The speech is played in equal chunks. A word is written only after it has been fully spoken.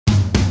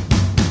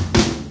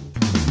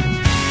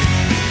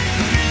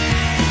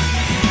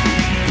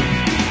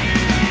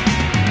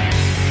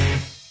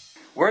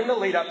We're in the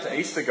lead up to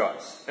Easter,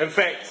 guys. In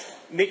fact,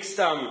 next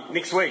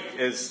week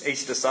is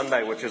Easter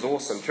Sunday, which is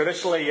awesome.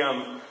 Traditionally,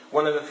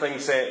 one of the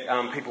things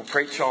that people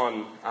preach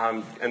on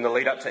in the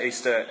lead up to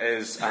Easter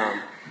is,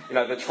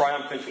 the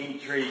triumphant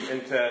entry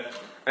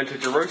into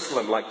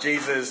Jerusalem, like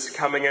Jesus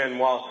coming in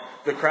while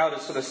the crowd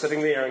is sort of sitting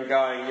there and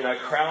going,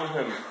 crown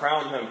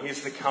him,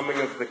 here's the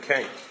coming of the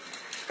King.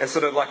 And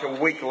sort of like a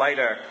week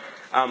later,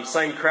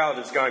 same crowd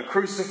is going,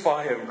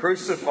 crucify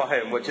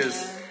him, which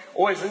is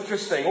always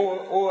interesting.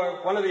 Or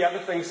one of the other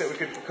things that we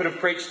could have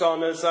preached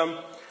on is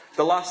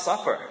the Last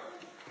Supper.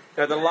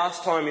 The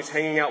last time he's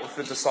hanging out with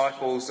the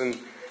disciples and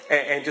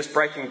just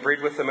breaking bread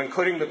with them,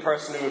 including the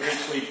person who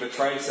eventually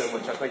betrays him,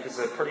 which I think is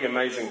a pretty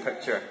amazing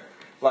picture.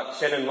 Like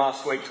Shannon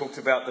last week talked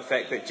about the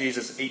fact that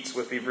Jesus eats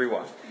with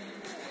everyone.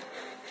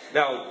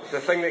 Now, the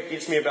thing that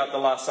gets me about the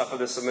Last Supper,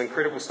 there's some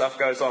incredible stuff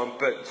goes on,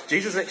 but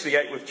Jesus actually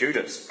ate with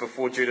Judas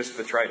before Judas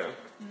betrayed him.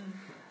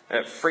 And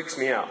it freaks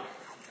me out,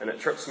 and it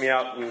trips me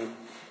out, and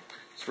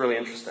it's really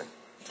interesting.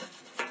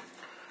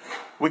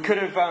 We could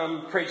have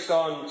preached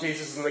on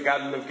Jesus in the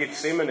Garden of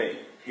Gethsemane,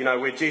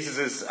 where Jesus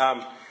is,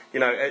 and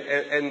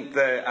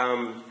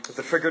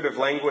the figurative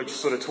language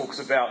sort of talks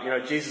about,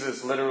 Jesus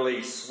is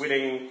literally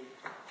sweating.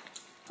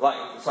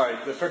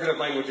 The figurative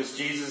language is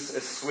Jesus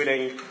is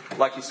sweating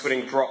like he's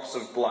sweating drops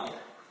of blood.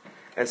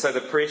 And so the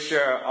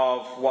pressure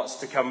of what's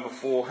to come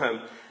before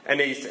him,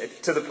 and he's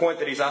to the point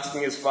that he's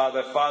asking his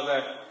Father,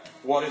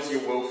 what is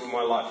your will for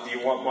my life? Do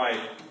you want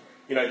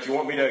do you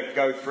want me to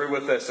go through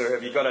with this, or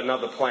have you got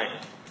another plan?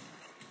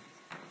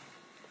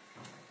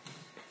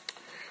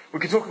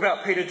 We could talk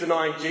about Peter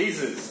denying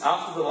Jesus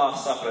after the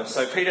Last Supper.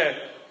 So Peter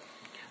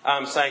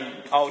saying,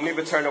 I'll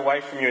never turn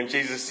away from you, and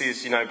Jesus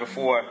says,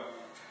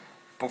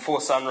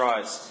 before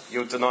sunrise,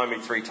 you'll deny me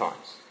 3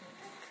 times.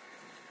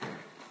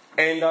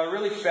 And I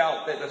really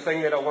felt that the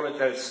thing that I wanted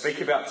to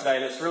speak about today,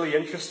 and it's really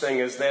interesting,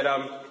 is that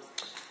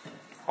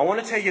I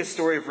want to tell you a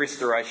story of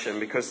restoration,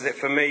 because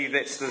for me,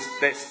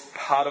 that's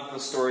part of the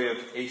story of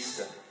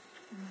Easter.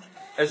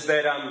 Is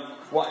that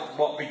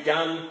what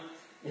began,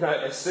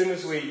 as soon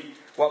as we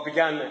got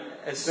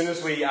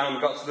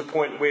to the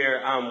point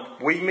where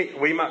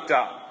we mucked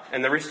up,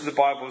 and the rest of the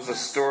Bible is a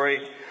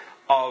story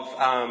of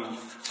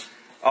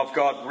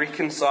God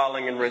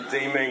reconciling and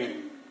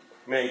redeeming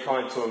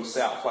mankind to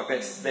himself.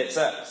 That's it.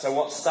 So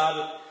what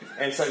started,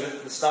 and so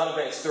the start of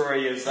that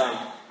story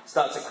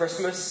starts at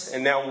Christmas,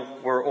 and now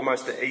we're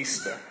almost at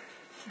Easter.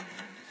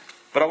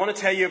 But I want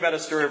to tell you about a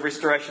story of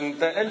restoration.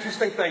 The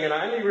interesting thing, and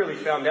I only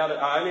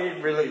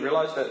really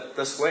realised it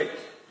this week,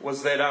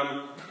 was that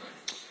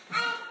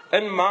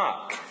in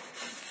Mark,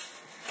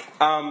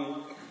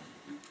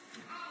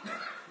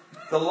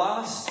 the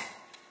last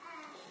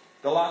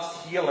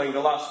healing, the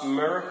last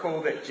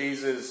miracle that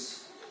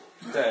Jesus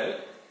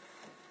did,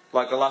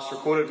 like the last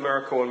recorded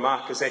miracle in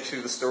Mark, is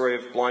actually the story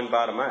of blind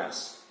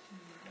Bartimaeus.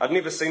 I'd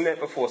never seen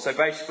that before. So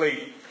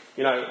basically,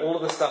 all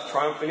of the stuff,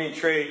 triumphant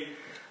entry,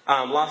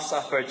 Last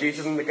Supper,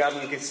 Jesus in the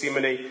Garden of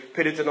Gethsemane,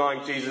 Peter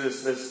denying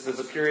Jesus. There's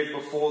a period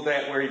before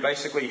that where he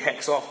basically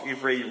hacks off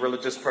every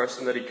religious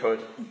person that he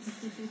could.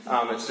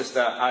 It's just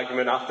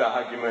argument after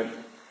argument.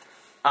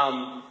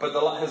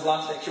 But his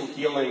last actual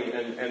healing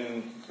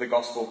in the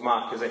Gospel of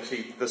Mark is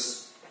actually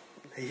this.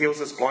 He heals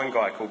this blind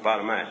guy called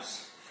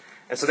Bartimaeus.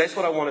 And so that's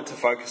what I wanted to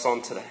focus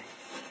on today.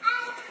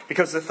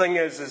 Because the thing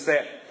is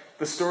that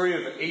the story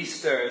of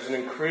Easter is an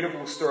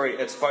incredible story.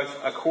 It's both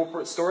a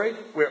corporate story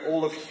where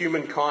all of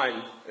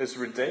humankind is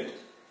redeemed,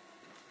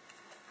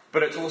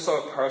 but it's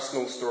also a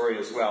personal story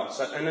as well.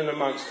 So in and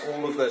amongst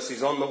all of this,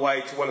 he's on the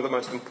way to one of the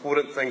most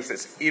important things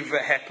that's ever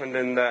happened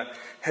in the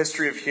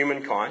history of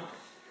humankind.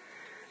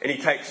 And he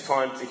takes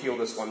time to heal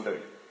this one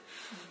dude.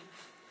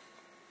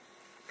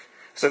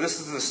 So this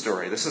is the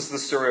story. This is the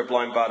story of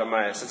blind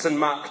Bartimaeus. It's in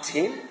Mark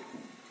 10.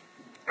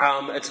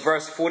 It's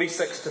verse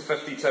 46 to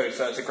 52.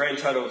 So it's a grand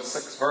total of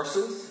 6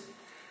 verses.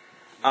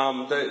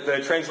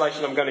 The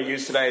translation I'm going to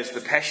use today is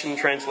the Passion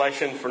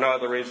Translation, for no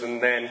other reason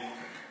than,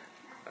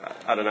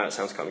 it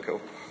sounds kind of cool.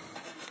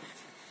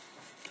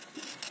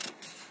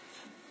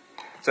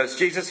 So it's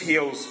Jesus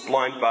heals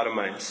blind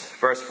Bartimaeus.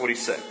 Verse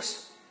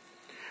 46.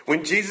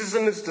 When Jesus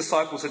and his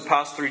disciples had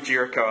passed through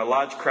Jericho, a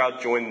large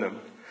crowd joined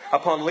them.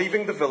 Upon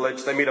leaving the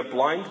village, they met a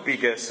blind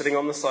beggar sitting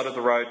on the side of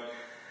the road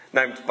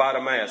named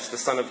Bartimaeus, the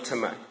son of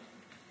Timei.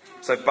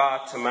 So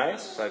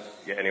Bartimaeus,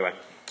 anyway.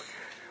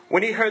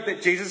 When he heard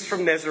that Jesus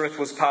from Nazareth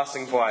was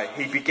passing by,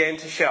 he began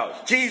to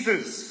shout,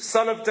 Jesus,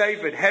 son of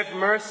David, have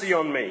mercy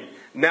on me.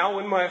 Now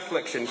in my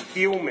affliction,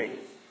 heal me.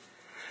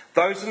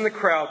 Those in the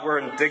crowd were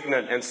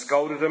indignant and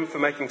scolded him for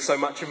making so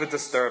much of a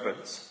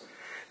disturbance.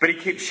 But he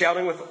kept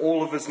shouting with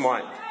all of his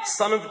might,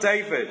 Son of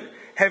David,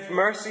 have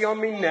mercy on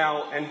me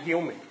now and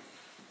heal me.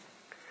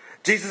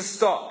 Jesus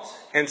stopped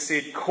and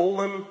said,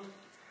 call him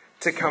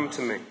to come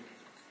to me.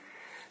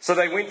 So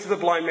they went to the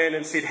blind man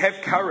and said,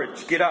 have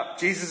courage, get up,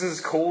 Jesus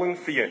is calling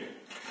for you.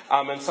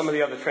 And some of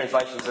the other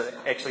translations it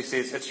actually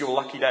says, it's your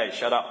lucky day,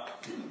 shut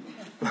up.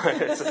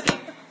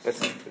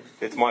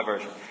 It's my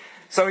version.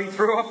 So he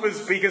threw off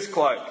his beggar's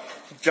cloak,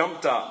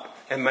 jumped up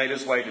and made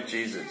his way to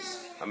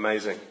Jesus.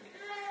 Amazing.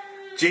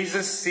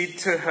 Jesus said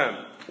to him,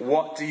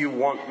 "What do you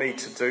want me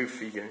to do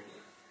for you?"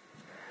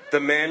 The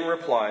man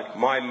replied,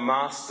 "My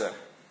master,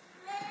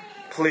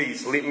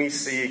 please let me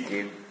see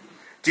again."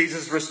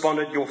 Jesus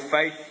responded, "Your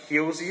faith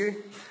heals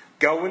you.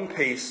 Go in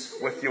peace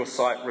with your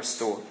sight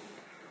restored."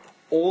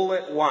 All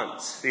at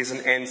once, there's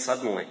an "and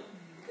suddenly."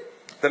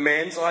 The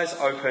man's eyes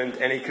opened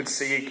and he could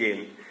see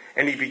again,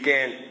 and he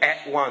began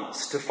at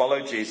once to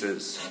follow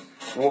Jesus,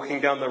 walking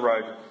down the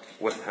road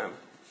with him.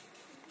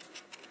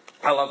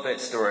 I love that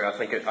story. I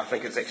think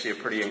it's actually a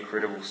pretty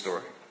incredible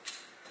story.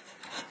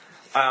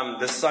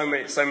 There's so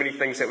many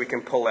things that we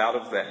can pull out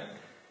of that.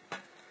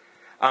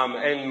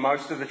 In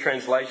most of the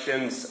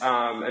translations,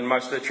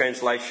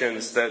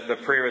 the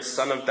prayer is,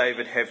 "Son of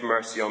David, have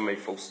mercy on me,"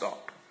 full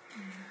stop.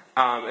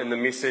 In the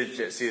Message,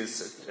 it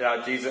says,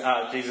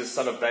 Jesus,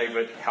 Son of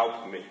David,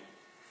 help me.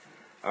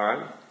 All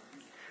right?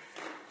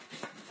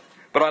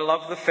 But I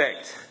love the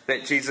fact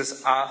that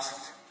Jesus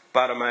asked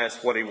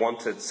Bartimaeus what he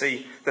wanted.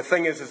 See, the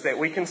thing is that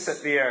we can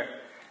sit there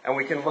and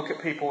we can look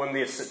at people in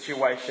their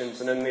situations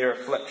and in their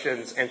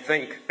afflictions and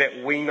think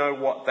that we know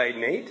what they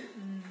need.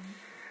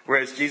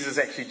 Whereas Jesus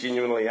actually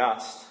genuinely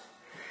asked.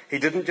 He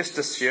didn't just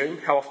assume.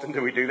 How often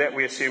do we do that?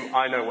 We assume,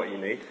 "I know what you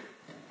need."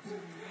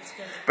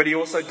 But he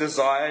also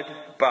desired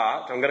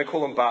Bart. I'm going to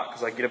call him Bart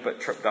because I get a bit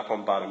tripped up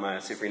on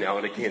Bartimaeus every now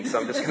and again. So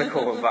I'm just going to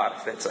call him Bart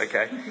if that's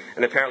okay.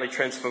 And apparently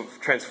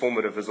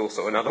transformative is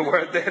also another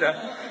word that,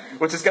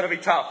 which is going to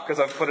be tough because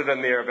I've put it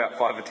in there about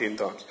 5 or 10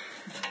 times.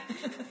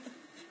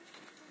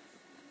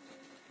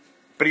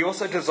 But he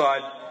also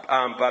desired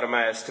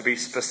Bartimaeus to be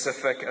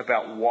specific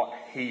about what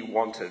he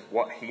wanted,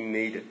 what he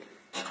needed.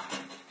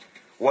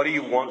 What do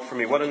you want from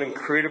me? What an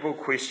incredible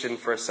question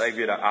for a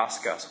Saviour to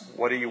ask us.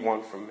 What do you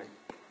want from me?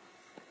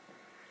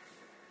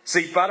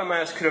 See,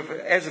 Bartimaeus could have,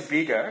 as a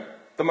beggar,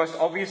 the most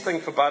obvious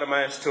thing for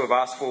Bartimaeus to have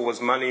asked for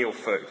was money or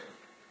food.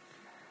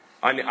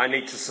 I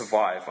need to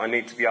survive. I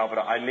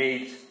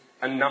need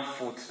enough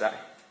for today.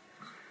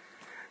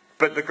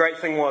 But the great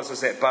thing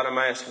was that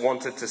Bartimaeus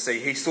wanted to see.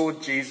 He saw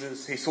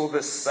Jesus. He saw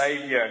this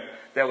Saviour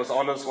that was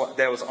on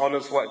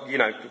his way.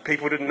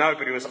 People didn't know,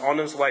 but he was on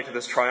his way to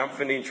this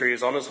triumphant entry. He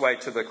was on his way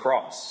to the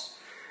cross.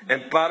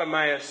 And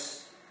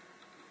Bartimaeus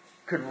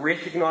could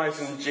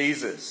recognise in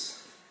Jesus,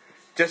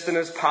 just in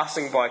his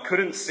passing by,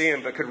 couldn't see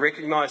him, but could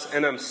recognise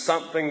in him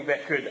something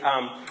that could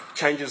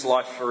change his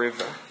life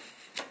forever.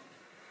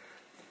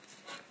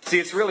 See,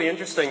 it's really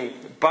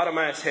interesting.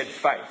 Bartimaeus had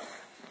faith.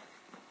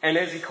 And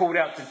as he called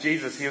out to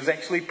Jesus, he was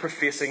actually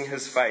professing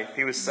his faith.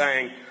 He was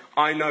saying,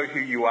 "I know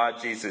who you are,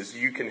 Jesus.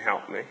 You can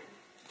help me."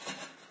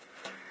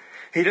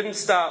 He didn't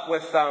start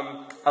with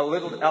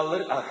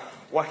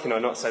why can I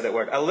not say that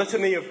word? A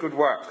litany of good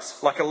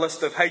works, like a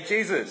list of, "Hey,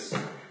 Jesus,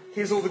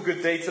 here's all the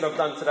good deeds that I've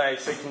done today,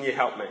 so can you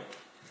help me?"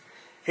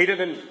 He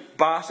didn't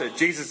barter,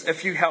 "Jesus,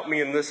 if you help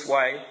me in this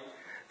way,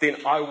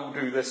 then I will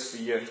do this for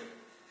you."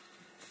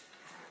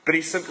 But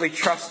he simply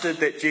trusted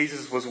that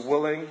Jesus was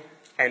willing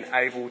and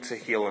able to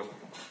heal him.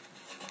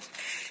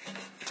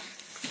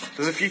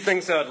 There's a few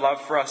things that I'd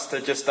love for us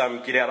to just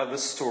get out of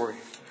this story.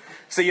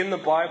 See, in the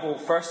Bible,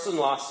 first and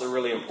last are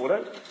really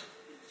important.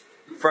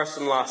 First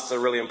and last are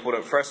really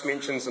important. First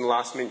mentions and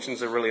last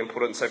mentions are really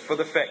important. So for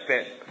the fact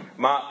that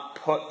Mark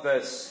put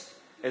this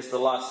as the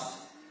last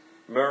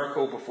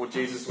miracle before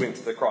Jesus went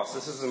to the cross,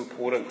 this is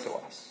important to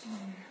us.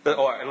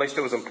 Or at least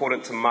it was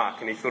important to Mark,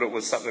 and he thought it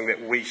was something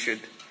that we should...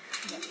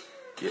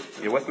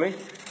 You with me?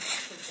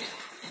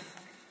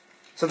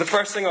 So the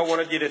first thing I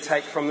wanted you to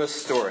take from this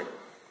story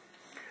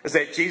is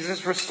that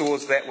Jesus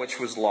restores that which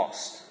was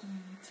lost.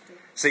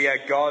 See, our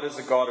God is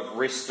a God of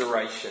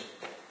restoration.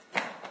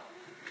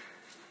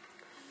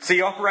 See,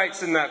 he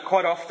operates in that.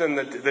 Quite often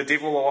the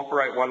devil will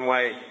operate one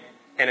way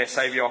and our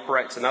Saviour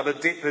operates another.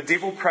 The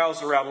devil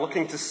prowls around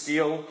looking to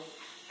steal,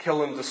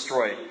 kill and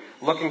destroy,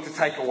 looking to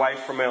take away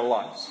from our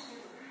lives.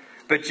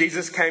 But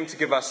Jesus came to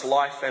give us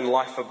life and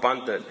life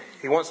abundant.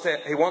 He wants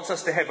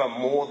us to have a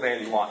more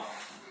than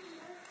life.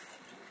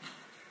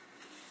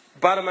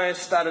 Bartimaeus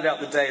started out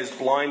the day as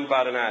blind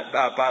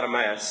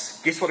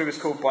Bartimaeus. Guess what he was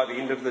called by the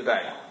end of the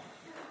day?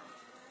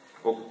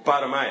 Well,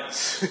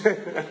 Bartimaeus.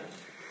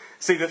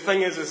 See, the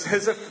thing is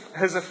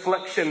his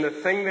affliction, the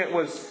thing that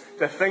was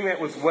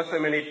with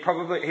him, and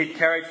he'd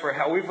carried for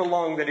however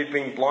long that he'd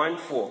been blind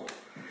for,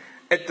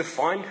 it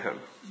defined him.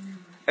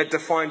 It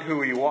defined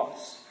who he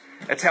was.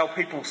 It's how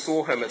people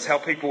saw him. It's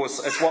what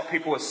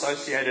people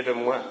associated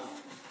him with.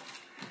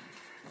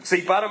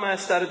 See,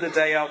 Bartimaeus started the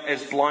day out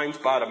as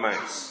blind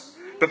Bartimaeus.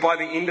 But by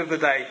the end of the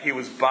day, he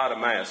was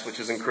Bartimaeus, which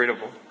is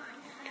incredible.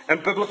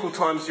 In biblical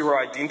times, you were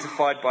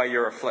identified by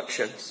your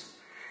afflictions.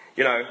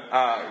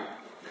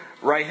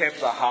 Rahab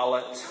the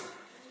harlot,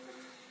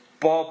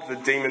 Bob the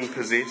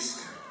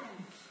demon-possessed,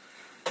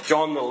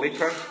 John the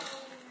leper.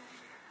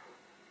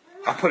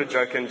 I put a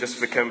joke in just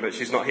for Kim, but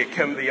she's not here.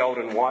 Kim the old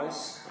and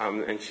wise,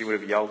 and she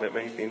would have yelled at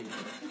me then.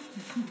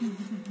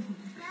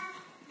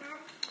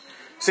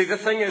 See, the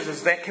thing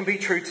is that can be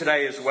true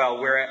today as well,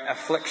 where our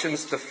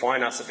afflictions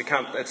define us.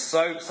 It's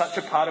such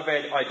a part of our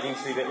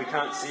identity that we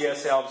can't see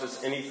ourselves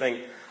as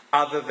anything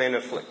other than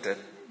afflicted.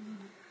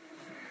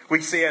 We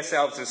see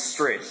ourselves as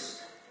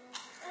stressed.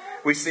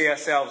 We see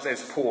ourselves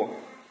as poor.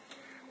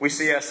 We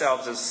see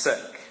ourselves as sick.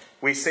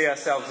 We see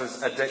ourselves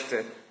as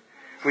addicted.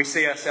 We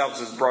see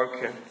ourselves as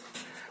broken.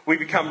 We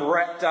become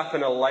wrapped up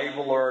in a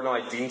label or an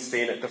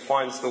identity, and it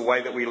defines the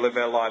way that we live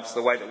our lives,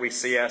 the way that we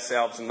see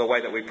ourselves, and the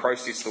way that we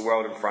process the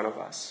world in front of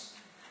us.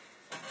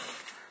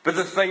 But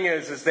the thing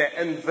is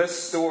that in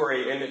this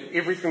story and in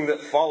everything that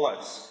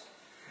follows,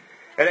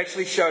 it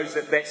actually shows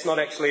that that's not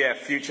actually our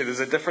future. There's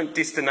a different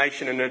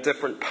destination and a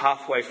different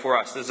pathway for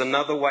us. There's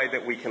another way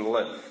that we can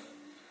live.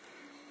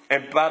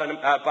 And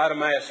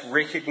Bartimaeus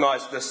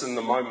recognised this in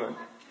the moment.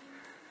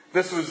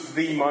 This was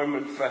the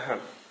moment for him.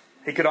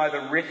 He could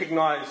either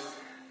recognise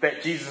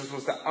that Jesus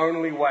was the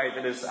only way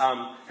that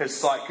his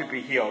sight could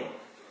be healed,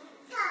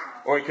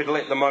 or he could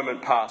let the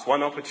moment pass.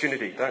 One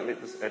opportunity. Don't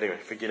let this... Anyway,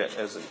 forget it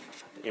as an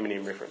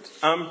Eminem reference.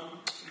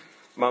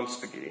 Mum's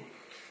spaghetti.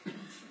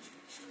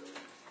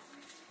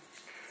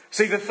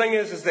 See, the thing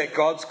is that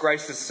God's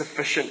grace is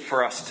sufficient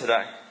for us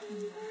today.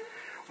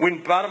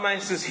 When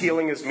Bartimaeus'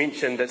 healing is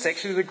mentioned, it's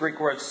actually the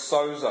Greek word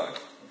sozo.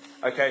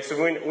 Okay, so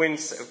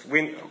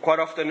when quite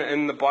often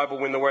in the Bible,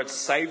 when the word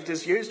saved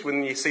is used,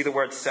 when you see the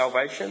word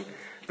salvation,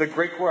 the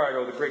Greek word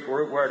or the Greek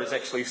root word is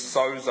actually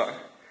sozo.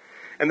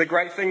 And the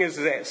great thing is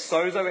that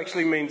sozo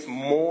actually means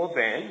more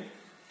than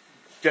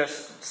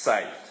just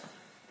saved.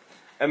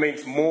 It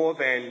means more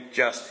than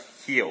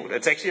just healed.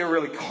 It's actually a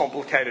really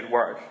complicated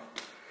word.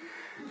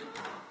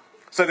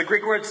 So the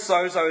Greek word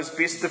sozo is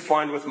best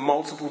defined with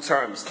multiple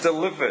terms: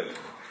 delivered,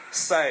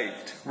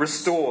 saved,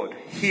 restored,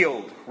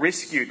 healed,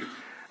 rescued,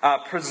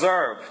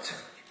 preserved.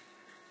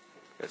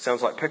 It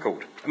sounds like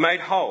pickled.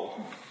 Made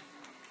whole.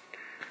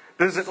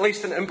 There's at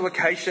least an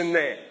implication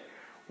there.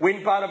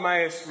 When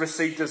Bartimaeus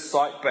received his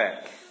sight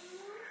back,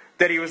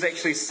 that he was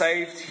actually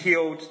saved,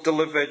 healed,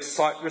 delivered,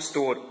 sight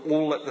restored,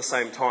 all at the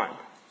same time.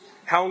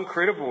 How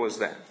incredible is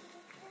that?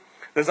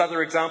 There's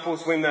other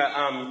examples when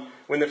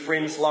the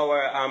friends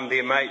lower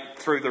their mate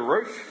through the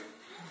roof.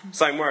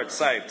 Same word,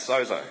 saved,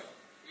 sozo.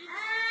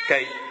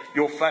 Okay,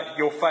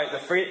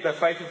 the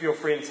faith of your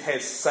friends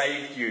has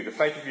saved you. The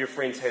faith of your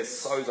friends has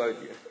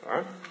sozoed you. All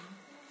right?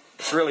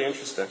 It's really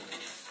interesting.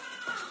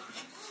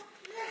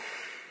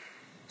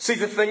 See,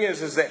 the thing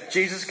is that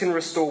Jesus can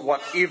restore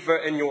whatever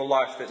in your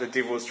life that the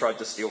devil has tried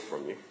to steal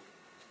from you.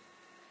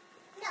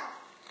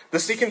 The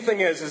second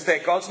thing is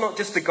that God's not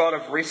just a God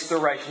of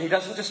restoration. He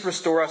doesn't just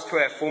restore us to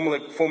our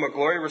former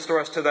glory, restore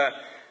us to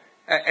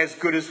as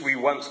good as we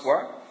once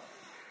were.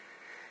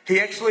 He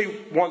actually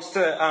wants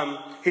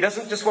to, he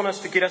doesn't just want us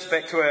to get us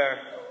back to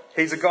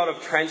he's a God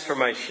of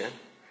transformation.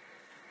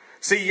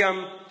 See,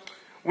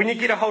 when you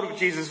get a hold of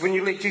Jesus, when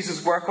you let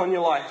Jesus work on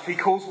your life, he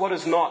calls what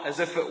is not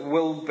as if it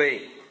will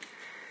be.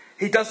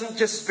 He doesn't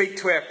just speak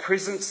to our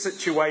present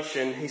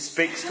situation, he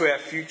speaks to our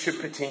future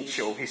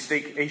potential. He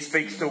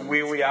speaks to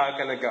where we are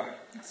going to go.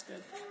 That's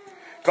good.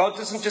 God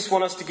doesn't just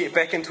want us to get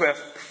back into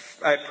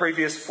our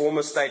previous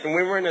former state. And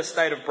when we're in a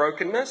state of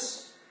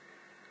brokenness,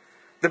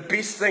 the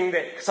best thing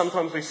that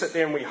sometimes we sit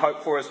there and we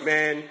hope for is,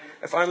 man,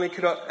 if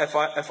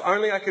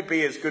only I could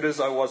be as good as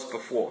I was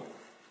before.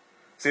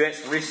 See,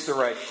 that's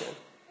restoration.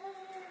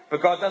 But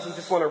God doesn't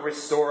just want to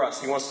restore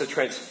us, he wants to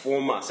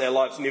transform us. Our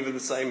life's never the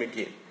same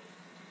again.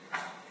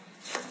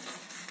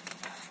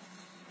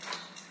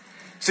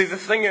 See, the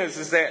thing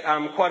is that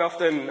quite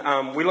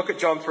often we look at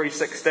John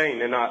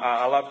 3:16, and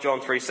I love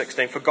John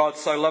 3:16. For God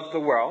so loved the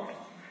world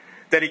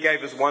that he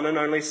gave his one and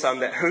only Son,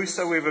 that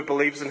whosoever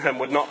believes in him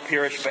would not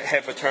perish but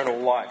have eternal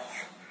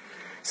life.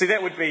 See,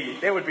 that would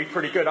be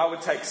pretty good. I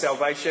would take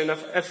salvation.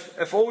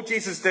 If all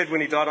Jesus did when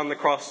he died on the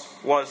cross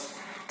was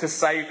to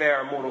save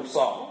our immortal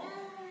soul,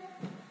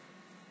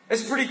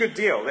 it's a pretty good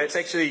deal. That's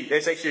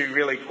actually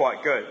really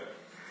quite good.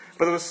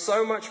 But there was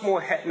so much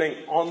more happening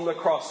on the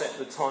cross at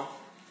the time.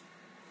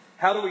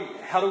 How do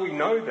we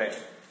know that?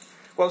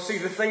 Well, see,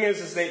 the thing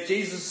is that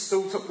Jesus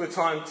still took the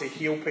time to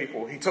heal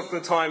people. He took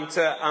the time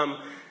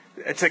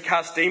to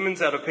cast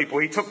demons out of people.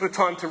 He took the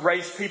time to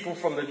raise people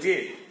from the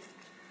dead.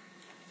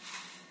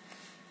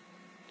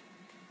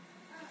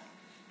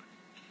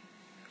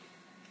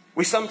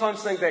 We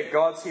sometimes think that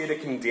God's here to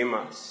condemn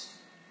us.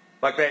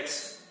 Like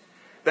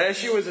the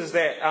issue is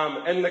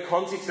that in the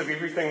context of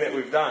everything that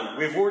we've done,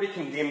 we've already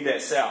condemned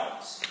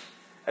ourselves.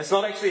 It's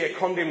not actually a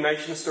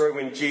condemnation story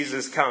when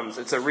Jesus comes.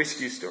 It's a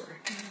rescue story.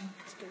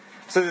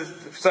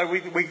 So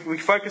we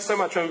focus so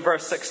much on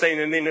verse 16,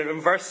 and then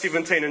in verse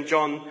 17 in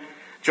John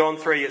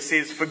 3 it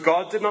says, For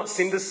God did not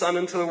send his Son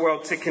into the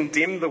world to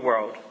condemn the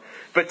world,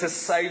 but to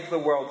save the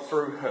world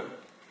through him.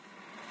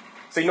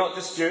 See, not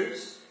just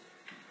Jews,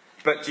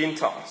 but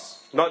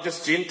Gentiles. Not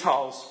just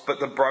Gentiles, but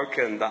the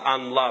broken, the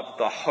unloved,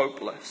 the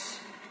hopeless.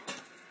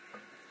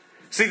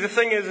 See, the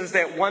thing is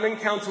that one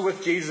encounter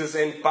with Jesus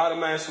and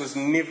Bartimaeus was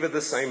never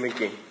the same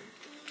again.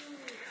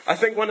 I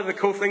think one of the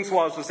cool things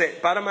was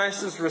that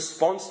Bartimaeus'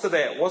 response to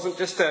that wasn't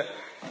just to,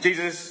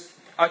 Jesus,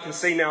 I can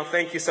see now,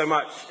 thank you so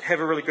much, have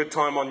a really good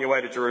time on your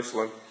way to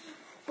Jerusalem.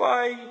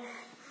 Bye.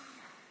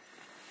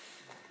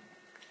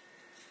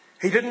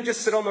 He didn't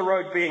just sit on the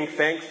road being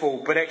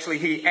thankful, but actually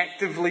he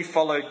actively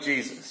followed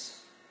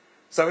Jesus.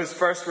 So his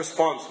first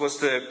response was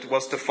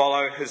to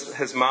follow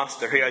his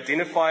master. He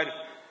identified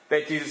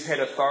that Jesus had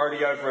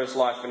authority over his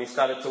life, and he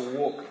started to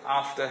walk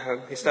after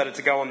him. He started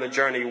to go on the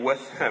journey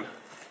with him.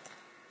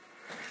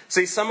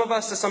 See, some of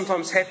us are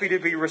sometimes happy to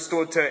be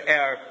restored to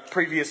our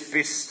previous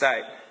best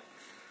state,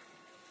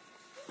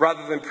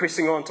 rather than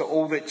pressing on to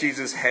all that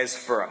Jesus has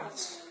for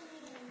us.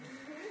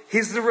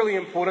 Here's the really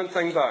important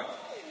thing, though,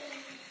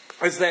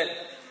 is that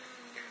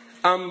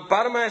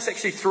Bartimaeus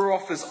actually threw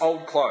off his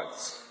old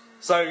clothes.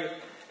 So,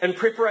 in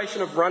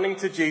preparation of running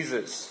to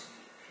Jesus,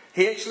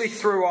 he actually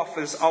threw off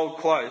his old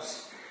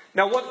clothes.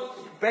 Now,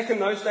 back in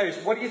those days,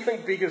 what do you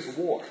think beggars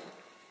wore?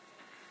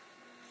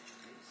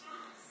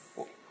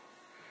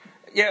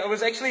 Yeah, it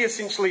was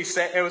essentially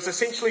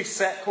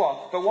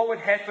sackcloth. But what would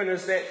happen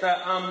is that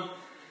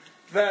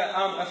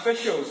the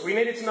officials, we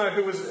needed to know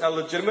who was a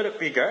legitimate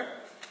beggar,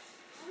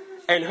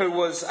 and who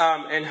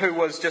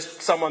was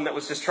just someone that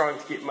was just trying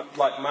to get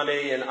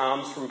money and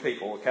alms from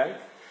people. Okay,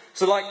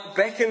 so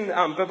back in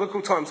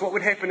biblical times, what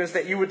would happen is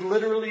that you would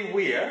literally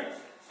wear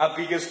a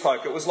beggar's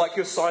cloak. It was like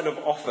your sign of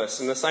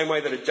office, in the same way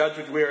that a judge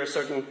would wear a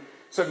certain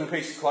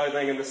piece of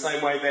clothing, in the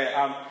same way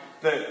that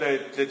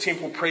the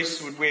temple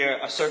priests would wear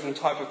a certain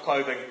type of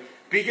clothing.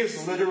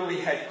 Beggars literally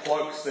had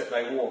cloaks that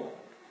they wore.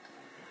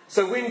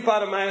 So when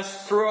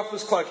Bartimaeus threw off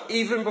his cloak,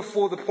 even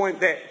before the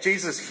point that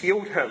Jesus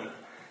healed him,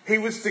 he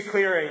was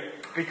declaring,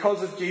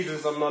 because of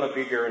Jesus, I'm not a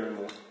beggar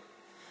anymore.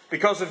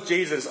 Because of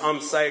Jesus, I'm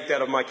saved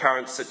out of my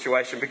current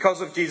situation.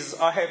 Because of Jesus,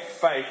 I have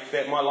faith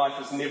that my life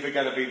is never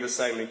going to be the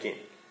same again.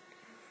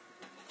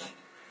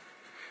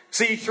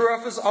 See, he threw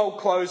off his old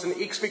clothes in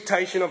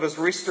expectation of his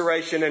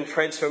restoration and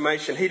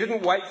transformation. He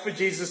didn't wait for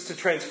Jesus to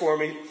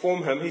transform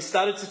him. He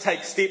started to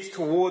take steps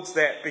towards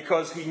that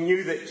because he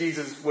knew that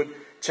Jesus would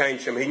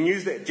change him. He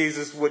knew that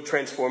Jesus would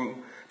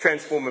transform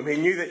him. He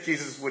knew that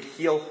Jesus would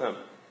heal him.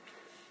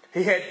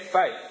 He had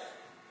faith.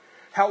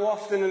 How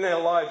often in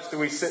our lives do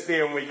we sit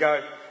there and we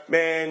go,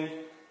 man,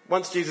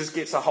 once Jesus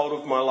gets a hold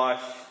of my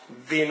life,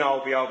 then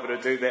I'll be able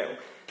to do that.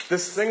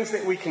 There's things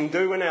that we can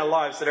do in our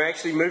lives that are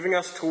actually moving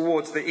us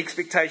towards the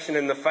expectation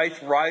and the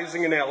faith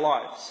rising in our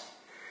lives.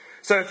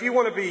 So if you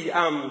want to be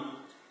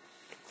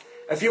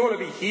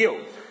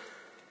healed,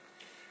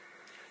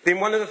 then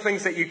one of the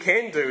things that you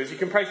can do is you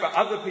can pray for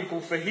other people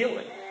for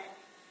healing.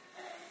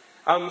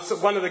 So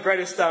one of the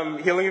greatest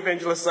healing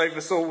evangelists I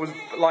ever saw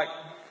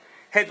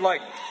had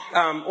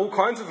all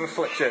kinds of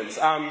afflictions.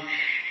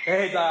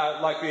 They had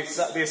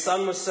their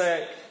son was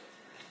sick.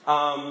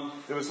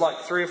 There was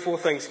 3 or 4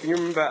 things. Can you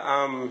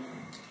remember?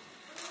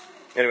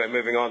 Anyway,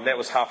 moving on. That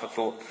was half a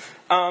thought.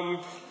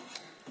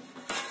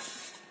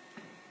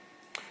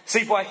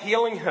 See, by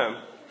healing him,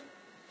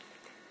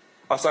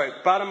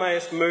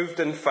 Bartimaeus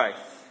moved in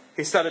faith.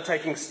 He started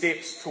taking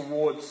steps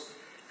towards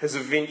his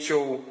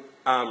eventual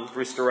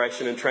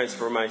restoration and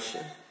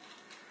transformation.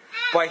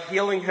 By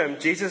healing him,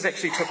 Jesus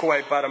actually took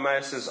away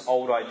Bartimaeus'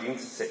 old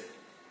identity.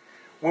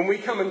 When we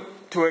come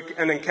into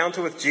an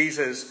encounter with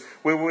Jesus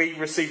where we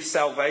receive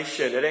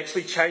salvation, it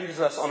actually changes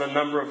us on a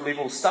number of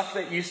levels. Stuff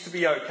that used to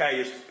be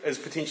okay is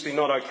potentially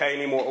not okay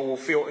anymore, or will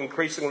feel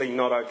increasingly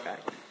not okay.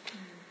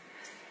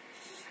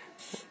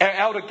 Our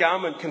outer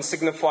garment can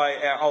signify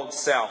our old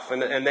self,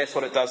 and that's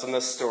what it does in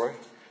this story.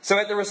 So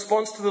at the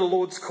response to the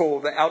Lord's call,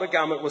 the outer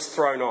garment was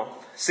thrown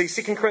off. See,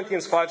 2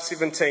 Corinthians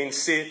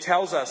 5:17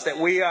 tells us that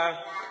we are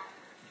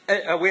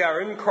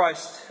in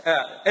Christ.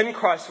 In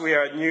Christ we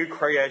are a new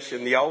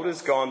creation. The old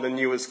is gone, the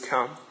new has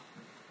come.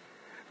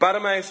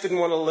 Bartimaeus didn't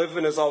want to live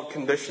in his old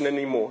condition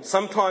anymore.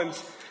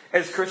 Sometimes,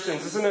 as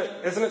Christians, isn't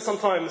it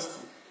sometimes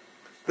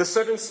there's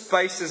certain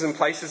spaces and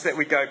places that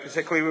we go,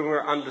 particularly when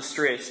we're under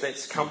stress,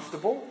 that's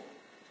comfortable.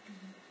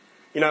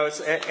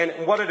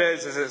 And what it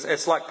is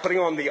it's like putting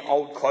on the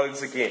old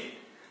clothes again.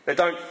 They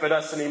don't fit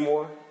us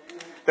anymore.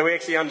 That we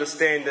actually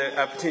understand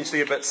are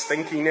potentially a bit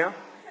stinky now.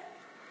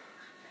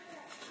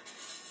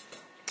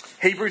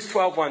 Hebrews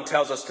 12:1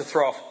 tells us to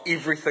throw off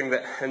everything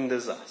that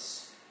hinders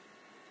us.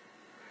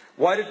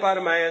 Why did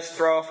Bartimaeus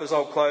throw off his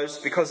old clothes?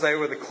 Because they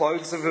were the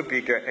clothes of a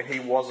beggar and he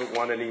wasn't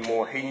one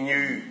anymore. He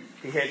knew,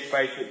 he had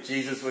faith that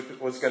Jesus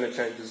was going to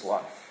change his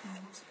life.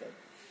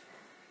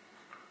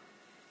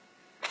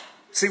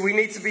 See, we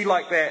need to be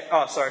like that.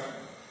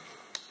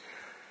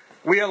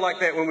 We are like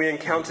that when we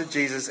encounter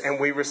Jesus and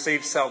we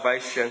receive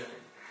salvation.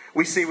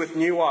 We see with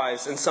new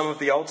eyes, and some of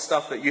the old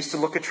stuff that used to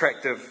look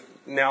attractive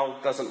now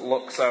doesn't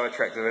look so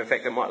attractive. In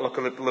fact, it might look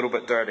a little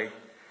bit dirty.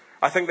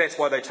 I think that's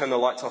why they turn the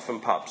lights off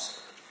in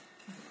pubs.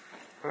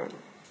 Right.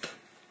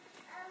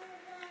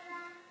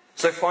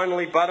 So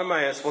finally,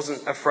 Bartimaeus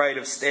wasn't afraid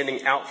of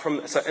standing out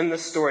from... So in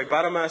this story,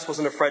 Bartimaeus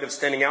wasn't afraid of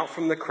standing out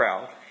from the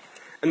crowd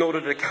in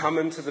order to come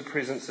into the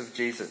presence of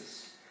Jesus.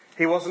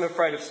 He wasn't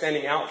afraid of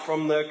standing out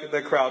from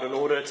the crowd in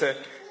order to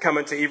come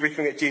into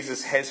everything that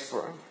Jesus has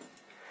for him.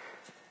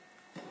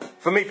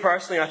 For me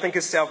personally, I think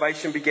his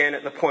salvation began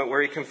at the point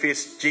where he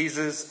confessed,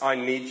 Jesus, I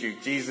need you.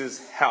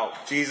 Jesus,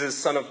 help. Jesus,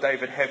 Son of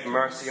David, have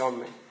mercy on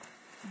me.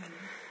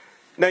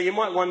 Now, you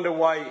might wonder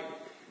why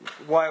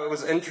it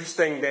was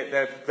interesting that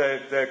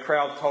the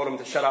crowd told him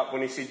to shut up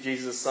when he said,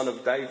 Jesus, Son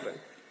of David.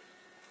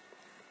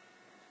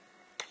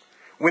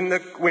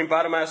 When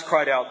Bartimaeus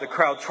cried out, the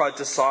crowd tried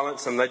to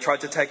silence him. They tried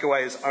to take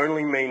away his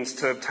only means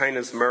to obtain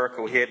his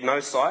miracle. He had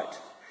no sight,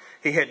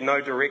 he had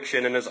no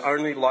direction, and his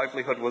only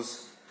livelihood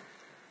was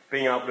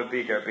being able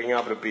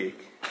to beg.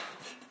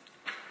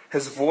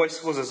 His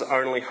voice was his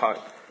only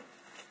hope.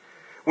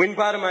 When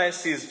Bartimaeus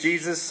says,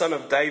 Jesus, son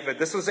of David,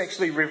 this was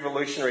actually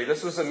revolutionary.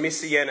 This was a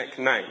messianic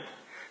name.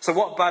 So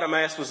what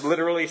Bartimaeus was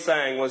literally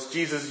saying was,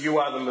 Jesus, you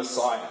are the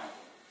Messiah.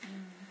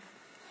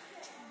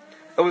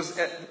 It was,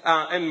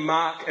 in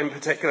Mark in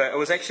particular, it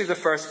was actually the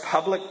first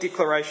public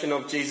declaration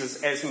of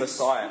Jesus as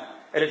Messiah.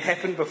 It had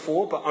happened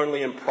before, but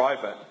only in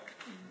private.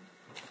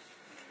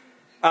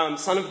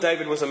 Son of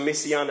David was a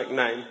messianic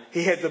name.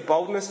 He had the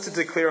boldness to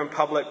declare in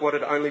public what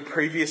had only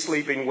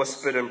previously been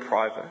whispered in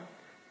private.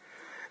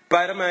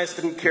 Bartimaeus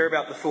didn't care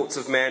about the thoughts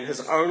of man.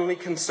 His only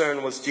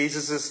concern was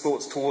Jesus'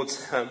 thoughts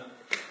towards him.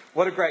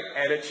 What a great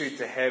attitude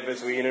to have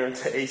as we enter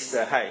into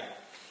Easter, hey?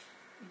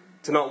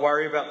 To not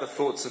worry about the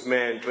thoughts of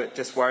man, but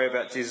just worry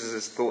about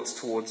Jesus' thoughts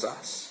towards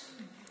us.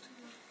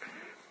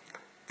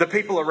 The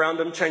people around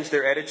him changed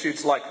their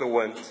attitudes like the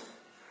wind.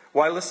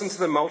 Why listen to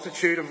the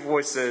multitude of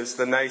voices,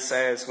 the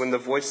naysayers, when the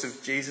voice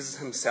of Jesus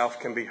himself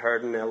can be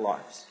heard in our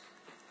lives?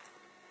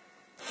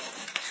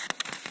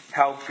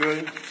 How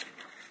good,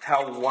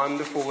 how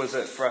wonderful is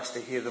it for us to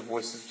hear the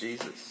voice of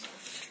Jesus?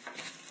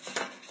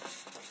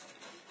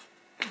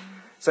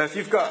 So if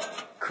you've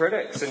got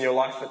critics in your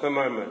life at the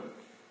moment,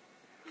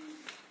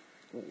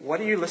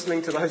 what are you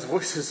listening to those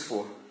voices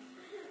for?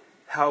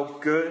 How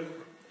good,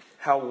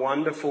 how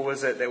wonderful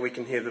is it that we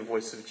can hear the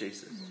voice of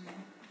Jesus?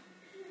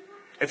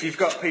 If you've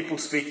got people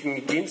speaking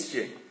against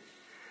you,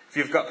 if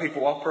you've got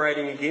people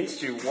operating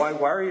against you, why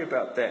worry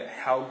about that?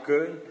 How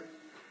good,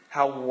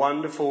 how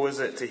wonderful is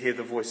it to hear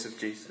the voice of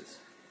Jesus?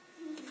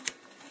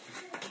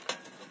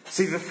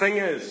 See, the thing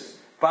is,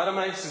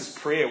 Bartimaeus'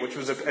 prayer, which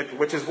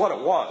is what it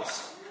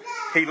was,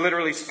 he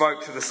literally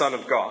spoke to the Son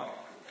of God,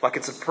 like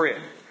it's a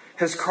prayer.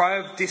 His cry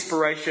of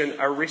desperation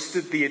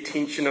arrested the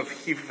attention of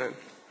heaven.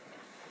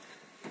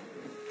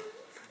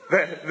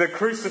 The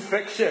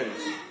crucifixion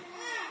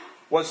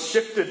was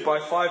shifted by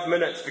 5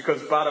 minutes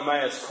because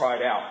Bartimaeus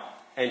cried out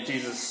and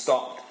Jesus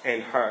stopped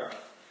and heard.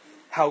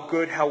 How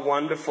good, how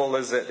wonderful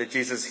is it that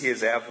Jesus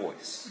hears our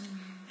voice?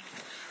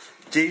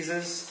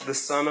 Jesus, the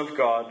Son of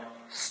God,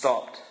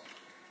 stopped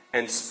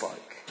and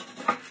spoke.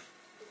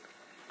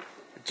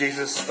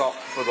 Jesus stopped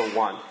for the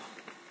one.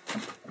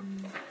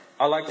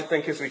 I like to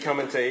think as we come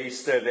into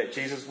Easter that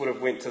Jesus would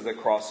have went to the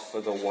cross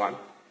for the one.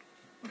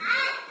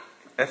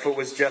 If it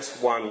was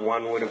just one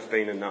would have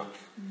been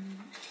enough.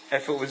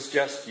 If it was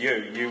just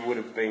you would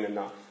have been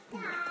enough.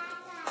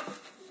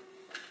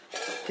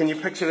 Can you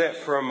picture that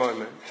for a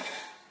moment?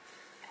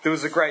 There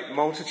was a great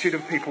multitude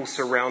of people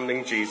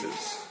surrounding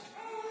Jesus.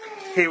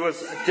 He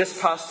was just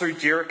passed through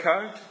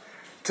Jericho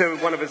to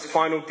one of his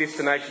final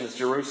destinations,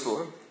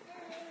 Jerusalem.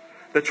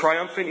 The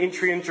triumphant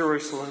entry in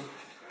Jerusalem,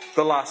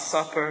 the Last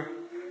Supper,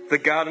 the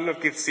Garden of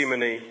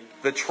Gethsemane,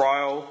 the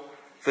trial,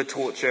 the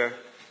torture,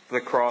 the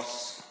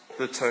cross,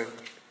 the tomb.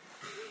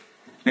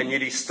 And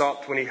yet he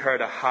stopped when he heard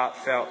a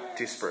heartfelt,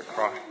 desperate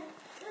cry.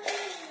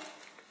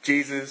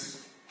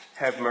 Jesus,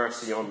 have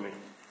mercy on me.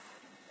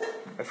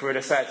 If we were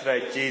to say it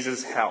today,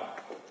 Jesus, help.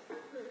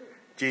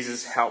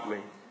 Jesus, help me.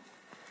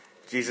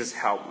 Jesus,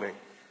 help me.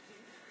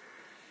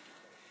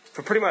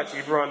 For pretty much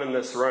everyone in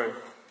this room,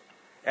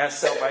 our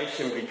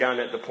salvation began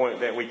at the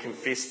point that we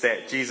confessed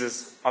that,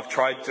 Jesus, I've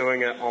tried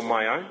doing it on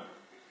my own,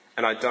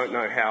 and I don't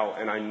know how,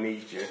 and I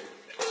need you.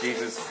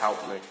 Jesus,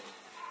 help me.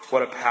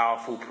 What a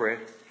powerful prayer.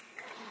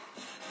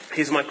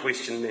 Here's my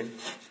question then.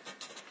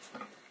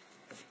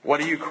 What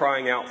are you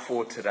crying out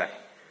for today?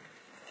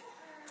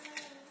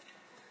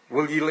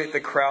 Will you let the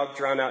crowd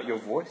drown out your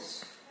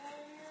voice?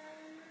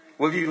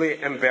 Will you let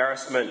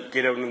embarrassment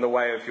get in the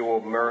way of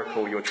your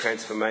miracle, your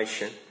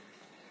transformation?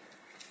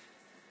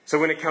 So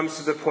when it comes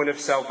to the point of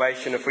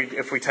salvation, if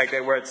we take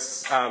that word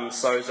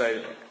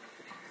sozo,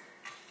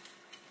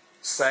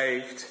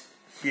 saved,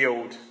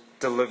 healed,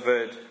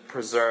 delivered,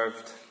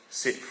 preserved,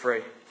 set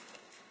free.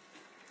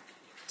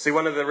 See,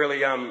 one of the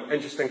really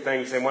interesting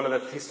things and one of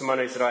the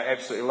testimonies that I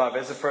absolutely love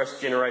as a first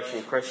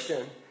generation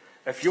Christian,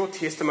 if your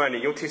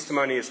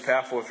testimony is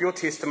powerful, if your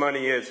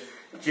testimony is,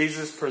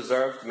 Jesus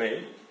preserved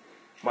me,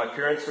 my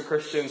parents were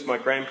Christians, my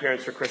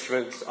grandparents were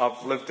Christians,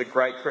 I've lived a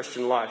great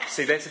Christian life.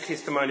 See, that's a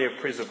testimony of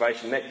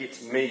preservation. That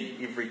gets me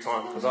every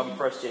time because I'm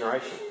first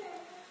generation.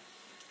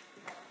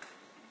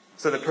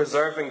 So the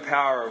preserving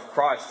power of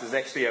Christ is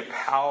actually a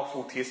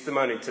powerful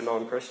testimony to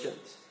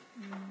non-Christians.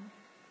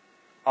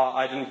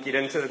 I didn't get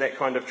into that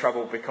kind of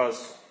trouble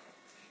because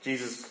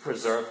Jesus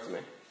preserved me.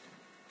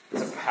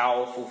 It's a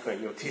powerful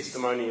thing. Your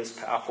testimony is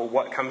powerful.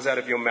 What comes out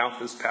of your mouth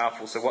is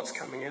powerful. So what's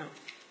coming out?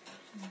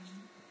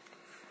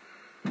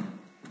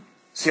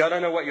 See, I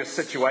don't know what your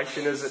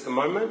situation is at the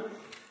moment.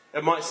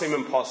 It might seem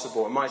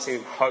impossible. It might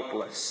seem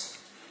hopeless.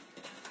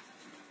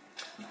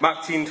 Mark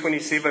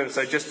 10:27,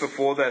 so just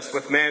before this,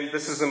 with man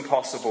this is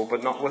impossible,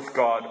 but not with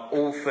God.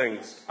 All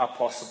things are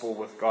possible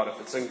with God.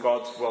 If it's in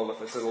God's will,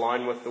 if it's in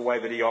line with the way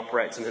that he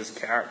operates in his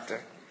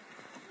character.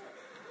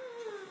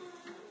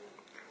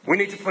 We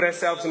need to put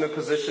ourselves in a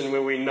position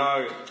where we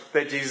know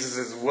that Jesus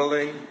is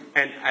willing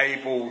and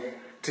able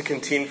to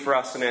contend for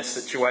us in our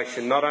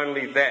situation. Not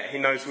only that, he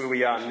knows where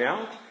we are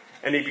now,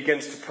 and he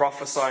begins to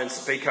prophesy and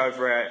speak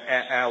over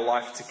our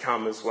life to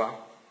come as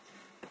well.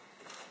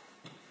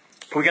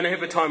 We're going to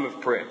have a time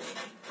of prayer.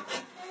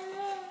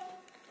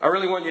 I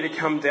really want you to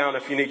come down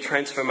if you need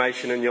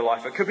transformation in your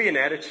life. It could be an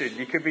attitude.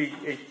 You could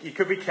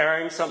be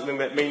carrying something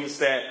that means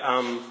that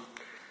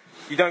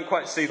you don't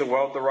quite see the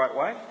world the right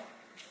way.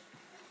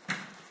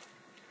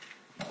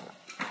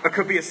 It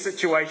could be a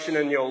situation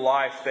in your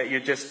life that you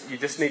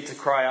just need to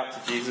cry out to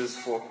Jesus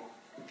for.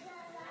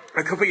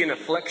 It could be an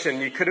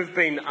affliction. You could have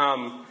been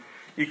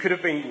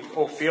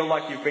or feel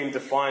like you've been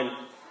defined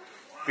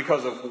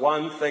because of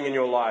one thing in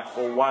your life,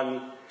 or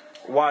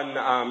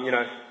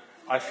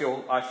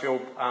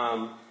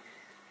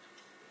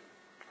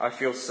I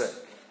feel sick.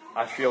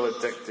 I feel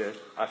addicted.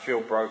 I feel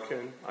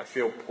broken. I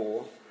feel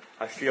poor.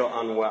 I feel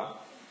unwell.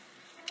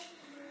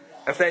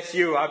 If that's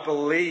you, I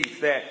believe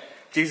that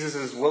Jesus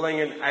is willing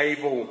and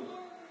able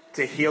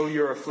to heal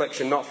your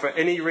affliction, not for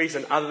any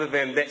reason other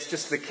than that's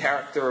just the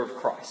character of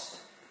Christ.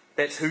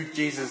 That's who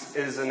Jesus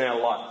is in our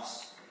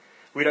lives.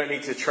 We don't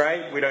need to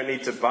trade. We don't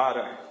need to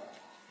barter.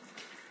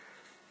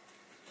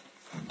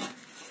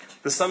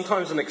 There's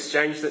sometimes an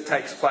exchange that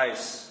takes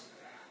place,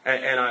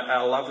 and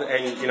I love it.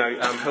 And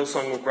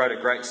Hillsong wrote a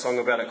great song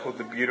about it called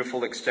 "The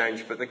Beautiful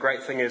Exchange." But the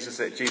great thing is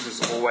that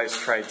Jesus always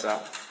trades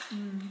up.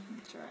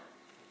 That's right.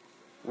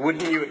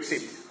 Wouldn't you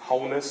accept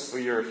wholeness for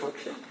your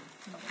affliction?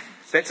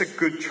 That's a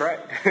good trade.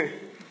 That's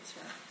right.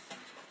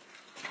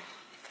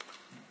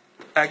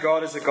 Our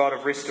God is a God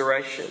of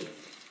restoration,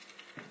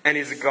 and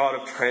He's a God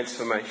of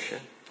transformation.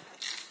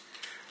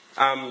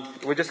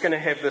 We're just going to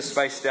have this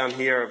space down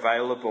here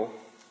available.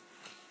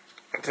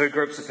 Two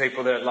groups of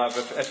people that I'd love.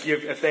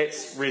 If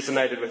that's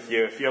resonated with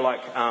you, if you're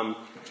like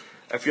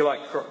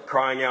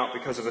crying out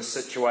because of a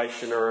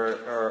situation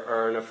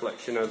or an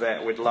affliction or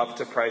that, we'd love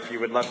to pray for you.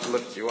 We'd love to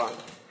lift you up.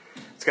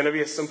 It's going to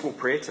be a simple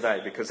prayer today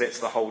because that's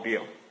the whole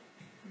deal.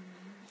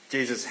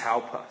 Jesus,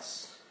 help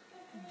us.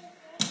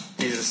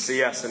 Jesus,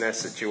 see us in our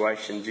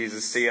situation.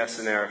 Jesus, see us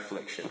in our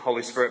affliction.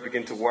 Holy Spirit,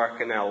 begin to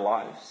work in our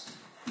lives.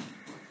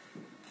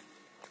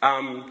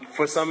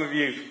 For some of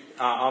you,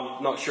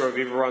 I'm not sure of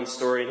everyone's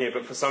story in here,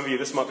 but for some of you,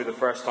 this might be the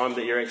first time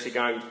that you're actually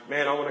going,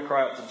 man, I want to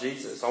cry out to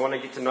Jesus. I want to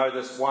get to know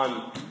this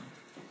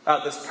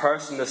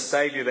person, this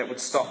Saviour that would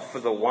stop for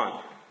the one.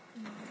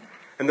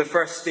 And the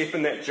first step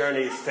in that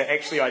journey is to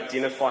actually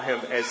identify Him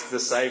as the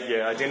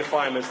Saviour.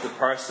 Identify Him as the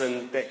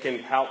person that can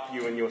help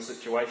you in your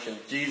situation.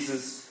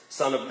 Jesus,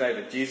 Son of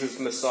David. Jesus,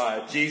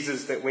 Messiah.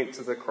 Jesus that went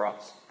to the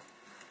cross.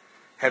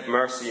 Have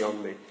mercy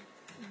on me.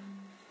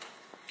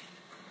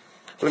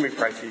 Let me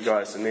pray for you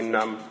guys. And then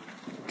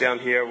down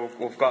here,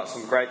 we've got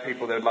some great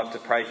people that would love to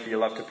pray for you,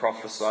 love to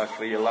prophesy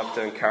for you, love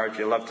to encourage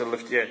you, love to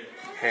lift your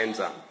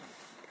hands up.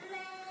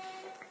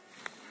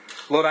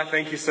 Lord, I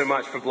thank you so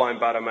much for blind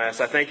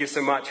Bartimaeus. I thank you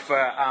so much for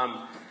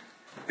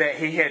that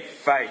he had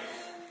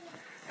faith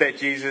that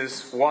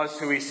Jesus was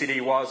who he said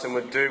he was and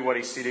would do what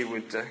he said he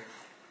would do.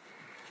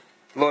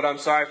 Lord, I'm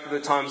sorry for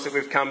the times that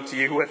we've come to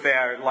you with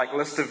our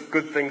list of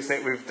good things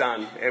that we've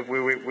done.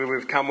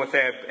 We've come with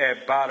our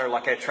barter,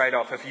 our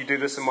trade-off. If you do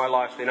this in my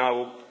life, then I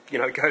will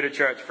go to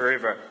church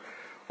forever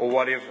or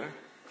whatever.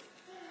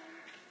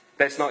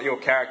 That's not your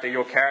character.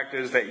 Your character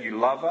is that you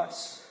love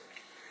us.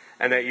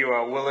 And that you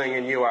are willing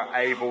and you are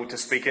able to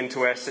speak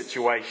into our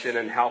situation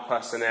and help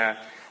us in our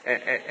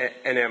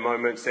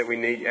moments that we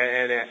need,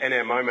 in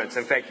our moments.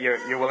 In fact,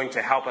 you're willing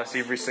to help us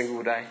every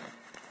single day.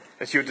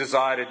 It's your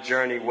desire to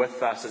journey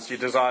with us. It's your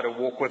desire to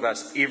walk with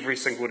us every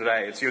single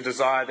day. It's your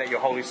desire that your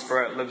Holy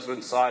Spirit lives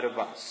inside of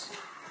us.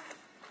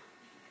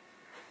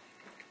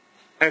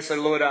 And so,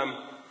 Lord,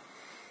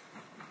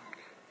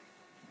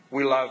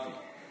 we love you.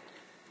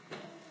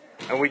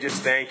 And we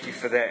just thank you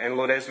for that. And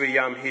Lord, as we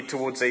head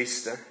towards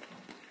Easter,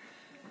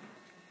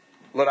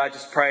 Lord, I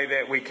just pray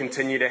that we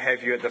continue to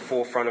have you at the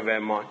forefront of our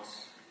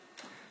minds.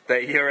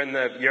 That you're in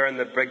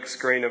the big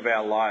screen of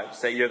our lives.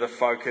 That you're the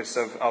focus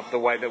of the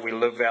way that we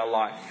live our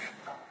life.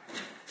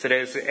 So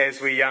that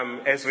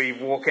as we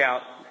walk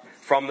out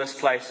from this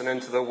place and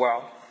into the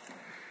world,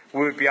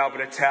 we would be able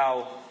to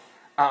tell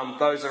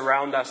those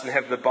around us and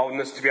have the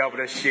boldness to be able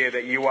to share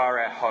that you are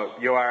our hope.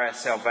 You are our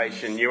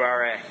salvation. You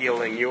are our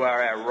healing. You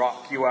are our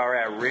rock. You are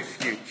our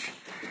refuge.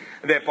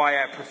 That by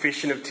our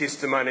profession of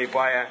testimony,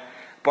 by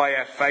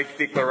our faith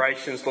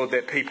declarations, Lord,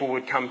 that people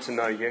would come to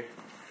know you.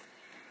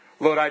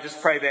 Lord, I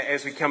just pray that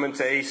as we come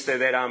into Easter,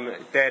 Lord,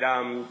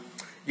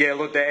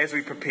 that as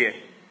we prepare,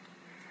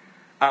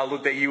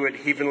 Lord, that you would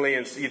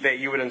that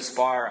you would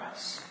inspire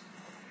us,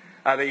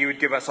 that you would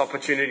give us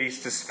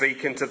opportunities to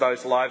speak into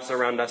those lives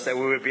around us, that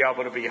we would be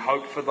able to be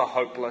hope for the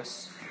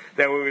hopeless,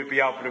 that we would be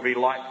able to be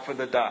light for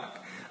the dark,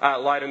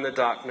 light in the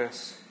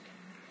darkness.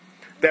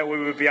 That we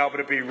would be able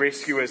to be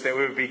rescuers, that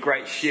we would be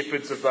great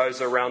shepherds of those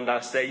around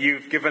us, that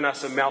you've given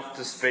us a mouth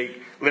to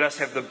speak. Let us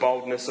have the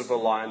boldness of a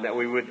lion, that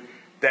we would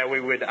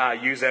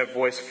use our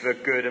voice for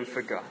good and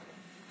for God.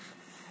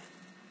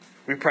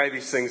 We pray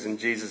these things in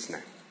Jesus'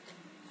 name.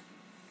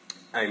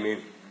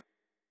 Amen.